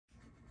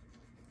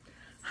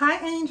Hi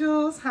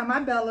angels, hi my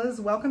bellas,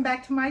 welcome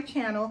back to my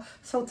channel.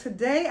 So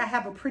today I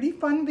have a pretty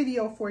fun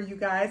video for you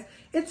guys.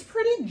 It's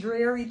pretty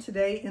dreary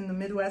today in the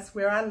Midwest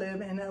where I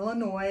live in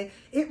Illinois.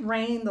 It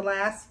rained the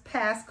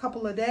past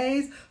couple of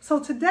days. So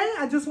today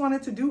I just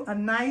wanted to do a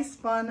nice,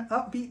 fun,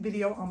 upbeat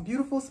video on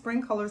beautiful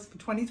spring colors for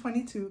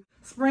 2022,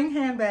 spring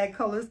handbag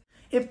colors.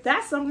 If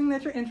that's something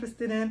that you're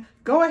interested in,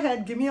 go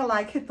ahead, give me a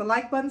like, hit the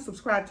like button,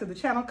 subscribe to the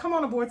channel. Come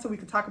on aboard so we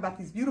can talk about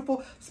these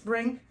beautiful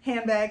spring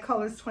handbag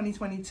colors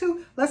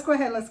 2022. Let's go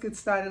ahead, let's get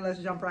started, let's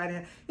jump right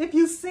in. If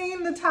you've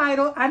seen the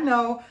title, I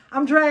know,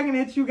 I'm dragging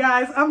it, you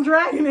guys, I'm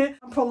dragging it.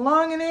 I'm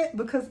prolonging it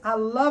because I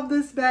love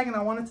this bag and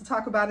I wanted to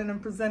talk about it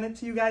and present it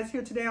to you guys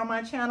here today on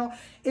my channel.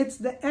 It's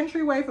the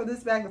entryway for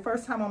this bag, the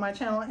first time on my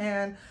channel,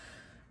 and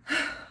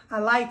I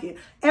like it.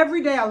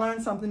 Every day I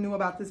learn something new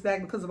about this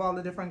bag because of all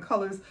the different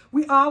colors.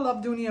 We all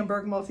love Dooney and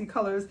Bourke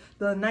multicolors,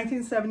 the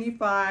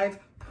 1975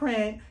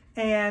 print,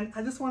 and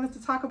I just wanted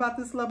to talk about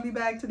this lovely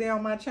bag today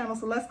on my channel.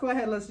 So let's go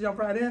ahead, let's jump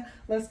right in,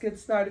 let's get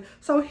started.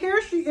 So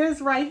here she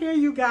is right here,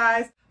 you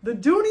guys, the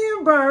Dooney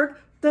and Bourke,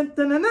 the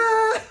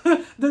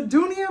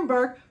Dooney and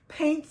Bourke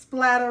paint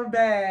splatter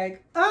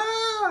bag.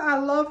 Oh, I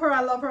love her,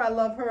 I love her, I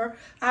love her.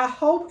 I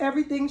hope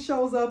everything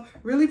shows up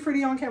really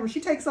pretty on camera.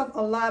 She takes up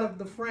a lot of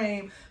the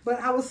frame,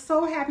 but I was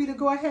so happy to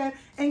go ahead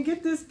and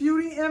get this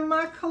beauty in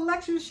my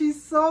collection.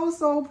 She's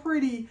so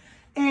pretty.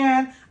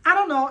 And I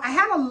don't know, I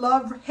had a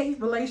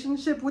love-hate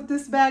relationship with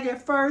this bag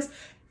at first.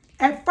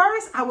 At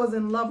first, I was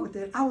in love with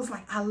it. I was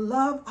like, I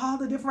love all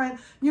the different,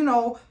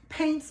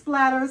 paint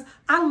splatters.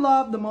 I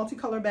love the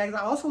multicolor bags.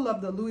 I also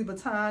love the Louis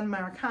Vuitton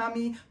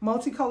Murakami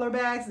multicolor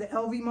bags, the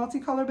LV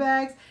multicolor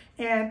bags.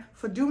 And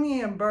for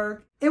Dooney and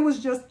Bourke, it was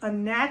just a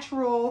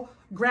natural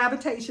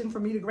gravitation for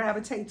me to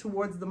gravitate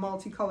towards the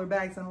multicolor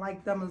bags and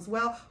like them as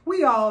well.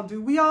 We all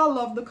do. We all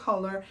love the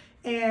color.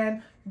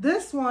 And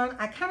this one,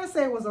 I kind of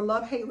say it was a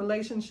love-hate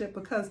relationship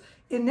because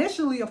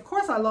initially, of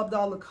course, I loved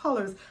all the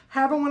colors.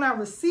 However, when I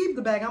received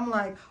the bag, I'm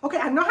like, okay,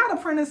 I know how the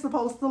print is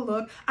supposed to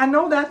look. I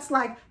know that's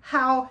like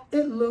how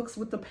it looks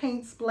with the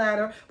paint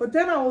splatter. But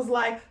then I was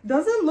like,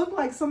 does it look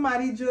like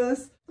somebody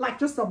just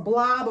a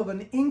blob of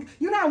an ink?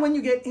 You know how when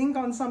you get ink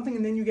on something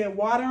and then you get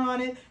water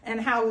on it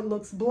and how it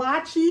looks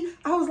blotchy?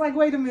 I was like,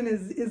 wait a minute,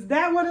 is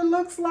that what it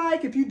looks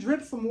like if you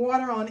drip some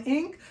water on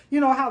ink? You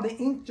know how the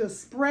ink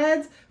just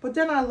spreads? But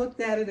then I looked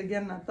at it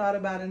again and I thought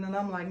about it and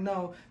I'm like,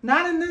 no,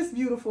 not in this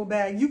beautiful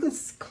bag. You could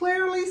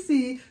clearly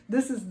see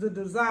this is the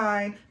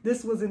design.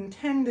 This was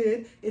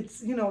intended.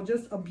 It's,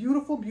 just a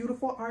beautiful,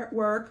 beautiful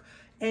artwork.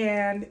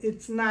 And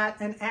it's not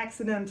an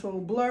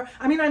accidental blur.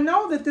 I mean, I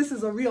know that this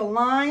is a real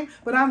line,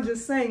 but I'm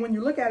just saying when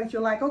you look at it,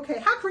 you're like, okay,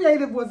 how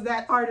creative was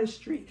that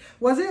artistry?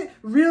 Was it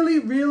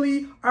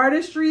really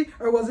artistry,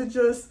 or was it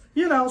just,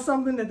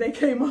 something that they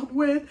came up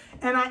with?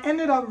 And I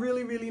ended up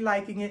really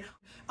liking it.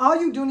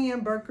 All you Dooney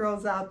and Bourke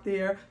girls out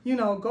there,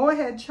 go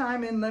ahead,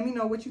 chime in. Let me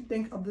know what you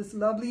think of this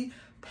lovely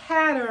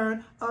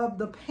pattern of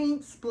the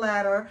paint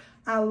splatter.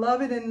 I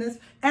love it in this,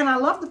 and I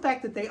love the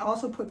fact that they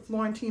also put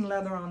Florentine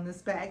leather on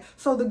this bag.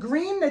 So the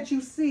green that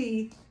you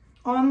see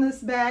on this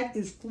bag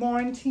is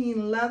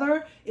Florentine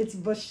leather. It's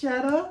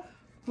vachetta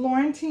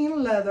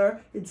Florentine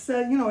leather. It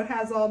says, it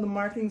has all the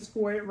markings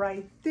for it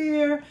right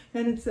there.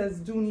 Then it says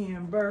Dooney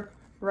and Bourke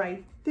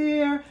right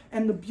there,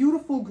 and the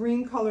beautiful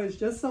green color is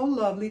just so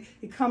lovely.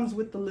 It comes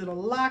with the little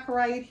lock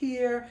right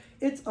here.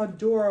 It's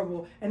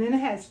adorable, and then it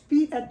has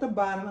feet at the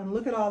bottom, and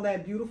look at all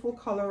that beautiful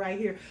color right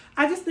here.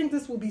 I just think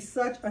this will be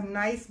such a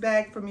nice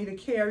bag for me to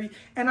carry,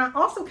 and I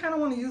also kind of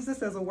want to use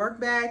this as a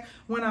work bag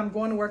when I'm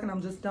going to work and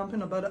I'm just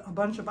dumping a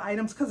bunch of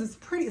items, because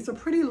it's a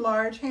pretty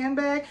large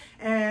handbag,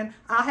 and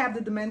I'll have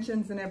the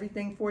dimensions and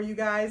everything for you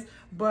guys.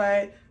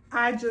 But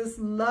I just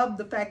love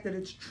the fact that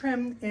it's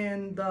trimmed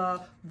in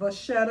the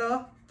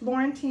vachetta,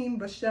 Florentine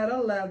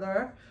vachetta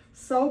leather.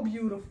 So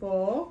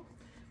beautiful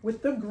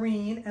with the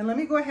green. And let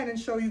me go ahead and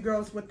show you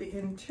girls what the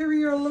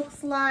interior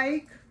looks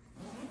like.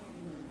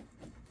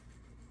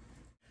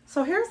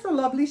 So here's the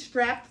lovely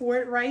strap for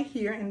it right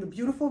here in the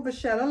beautiful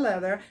vachetta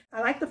leather.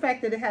 I like the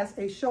fact that it has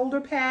a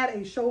shoulder pad,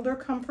 a shoulder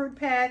comfort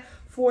pad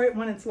for it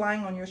when it's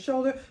lying on your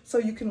shoulder, so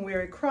you can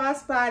wear it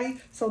crossbody.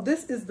 So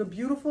this is the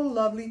beautiful,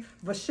 lovely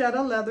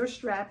vachetta leather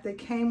strap that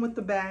came with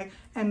the bag,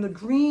 and the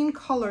green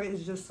color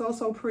is just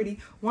so pretty.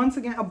 Once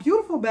again, a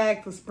beautiful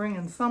bag for spring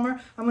and summer.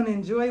 I'm gonna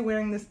enjoy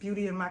wearing this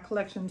beauty in my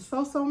collection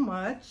so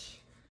much.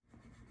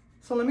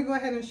 So let me go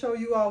ahead and show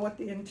you all what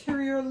the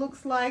interior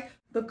looks like.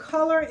 The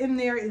color in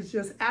there is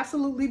just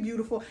absolutely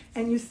beautiful.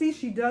 And you see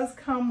she does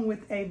come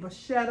with a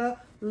vachetta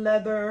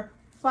leather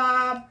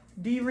fob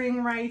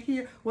D-ring right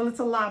here. Well, it's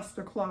a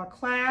lobster claw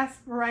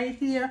clasp right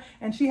here.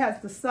 And she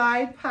has the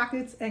side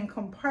pockets and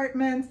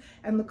compartments.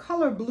 And the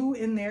color blue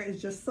in there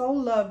is just so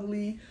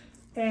lovely.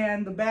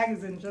 And the bag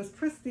is in just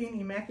pristine,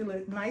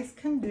 immaculate, nice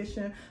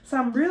condition. So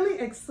I'm really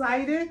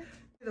excited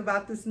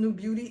about this new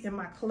beauty in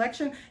my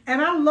collection.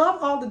 And I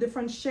love all the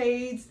different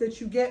shades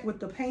that you get with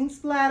the paint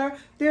splatter.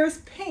 There's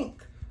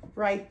pink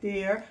right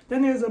there.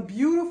 Then there's a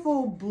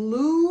beautiful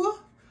blue,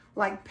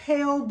 like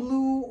pale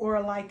blue,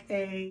 or like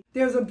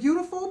there's a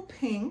beautiful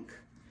pink.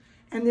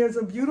 And there's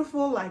a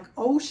beautiful like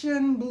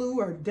ocean blue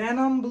or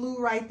denim blue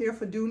right there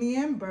for Dooney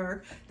and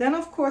Bourke. Then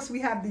of course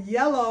we have the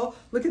yellow.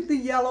 Look at the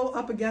yellow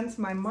up against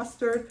my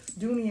mustard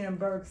Dooney and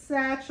Bourke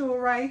satchel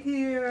right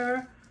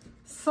here.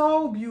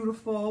 So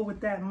beautiful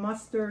with that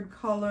mustard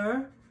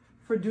color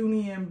for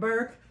Dooney and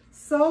Bourke.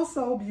 So,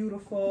 so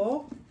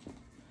beautiful.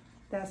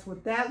 That's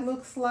what that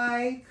looks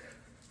like.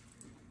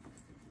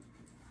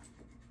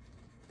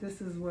 This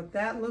is what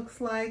that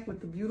looks like with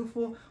the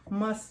beautiful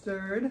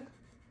mustard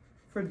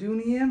for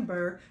Dooney and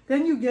Bourke.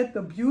 Then you get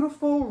the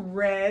beautiful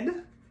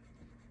red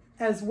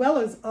as well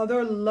as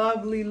other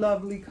lovely,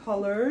 lovely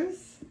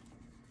colors.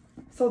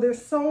 So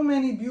there's so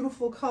many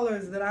beautiful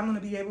colors that I'm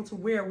going to be able to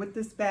wear with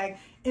this bag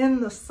in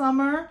the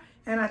summer.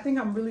 And I think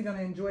I'm really going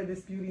to enjoy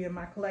this beauty in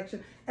my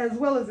collection, as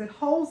well as it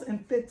holds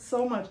and fits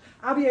so much.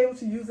 I'll be able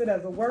to use it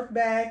as a work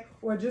bag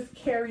or just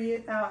carry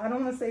it out. I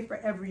don't want to say for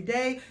every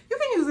day. You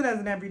can use it as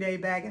an everyday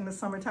bag in the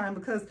summertime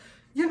because,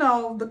 you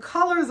know, the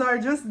colors are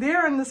just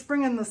there in the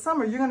spring and the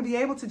summer. You're going to be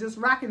able to just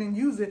rock it and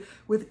use it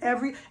with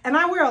and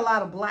I wear a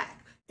lot of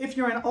black. If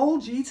you're an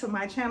OG to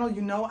my channel,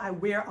 you know I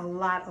wear a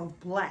lot of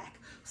black.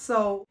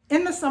 So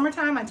in the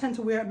summertime, I tend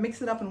to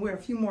mix it up and wear a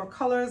few more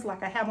colors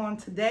like I have on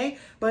today.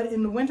 But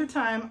in the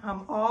wintertime,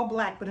 I'm all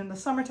black. But in the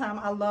summertime,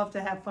 I love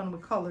to have fun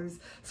with colors.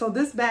 So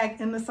this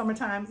bag in the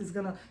summertime is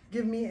going to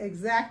give me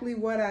exactly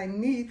what I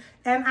need.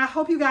 And I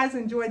hope you guys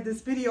enjoyed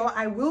this video.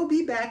 I will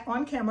be back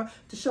on camera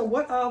to show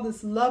what all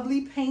this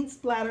lovely paint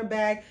splatter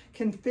bag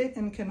can fit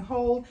and can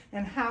hold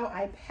and how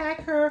I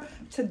pack her.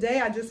 Today,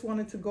 I just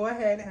wanted to go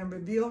ahead and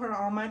reveal her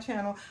on my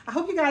channel. I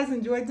hope you guys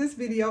enjoyed this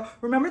video.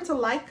 Remember to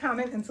like,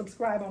 comment, and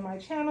subscribe on my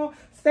channel.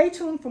 Stay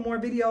tuned for more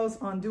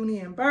videos on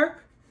Dooney and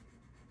Bourke.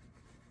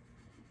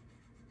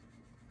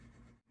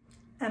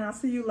 And I'll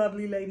see you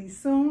lovely ladies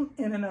soon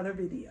in another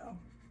video.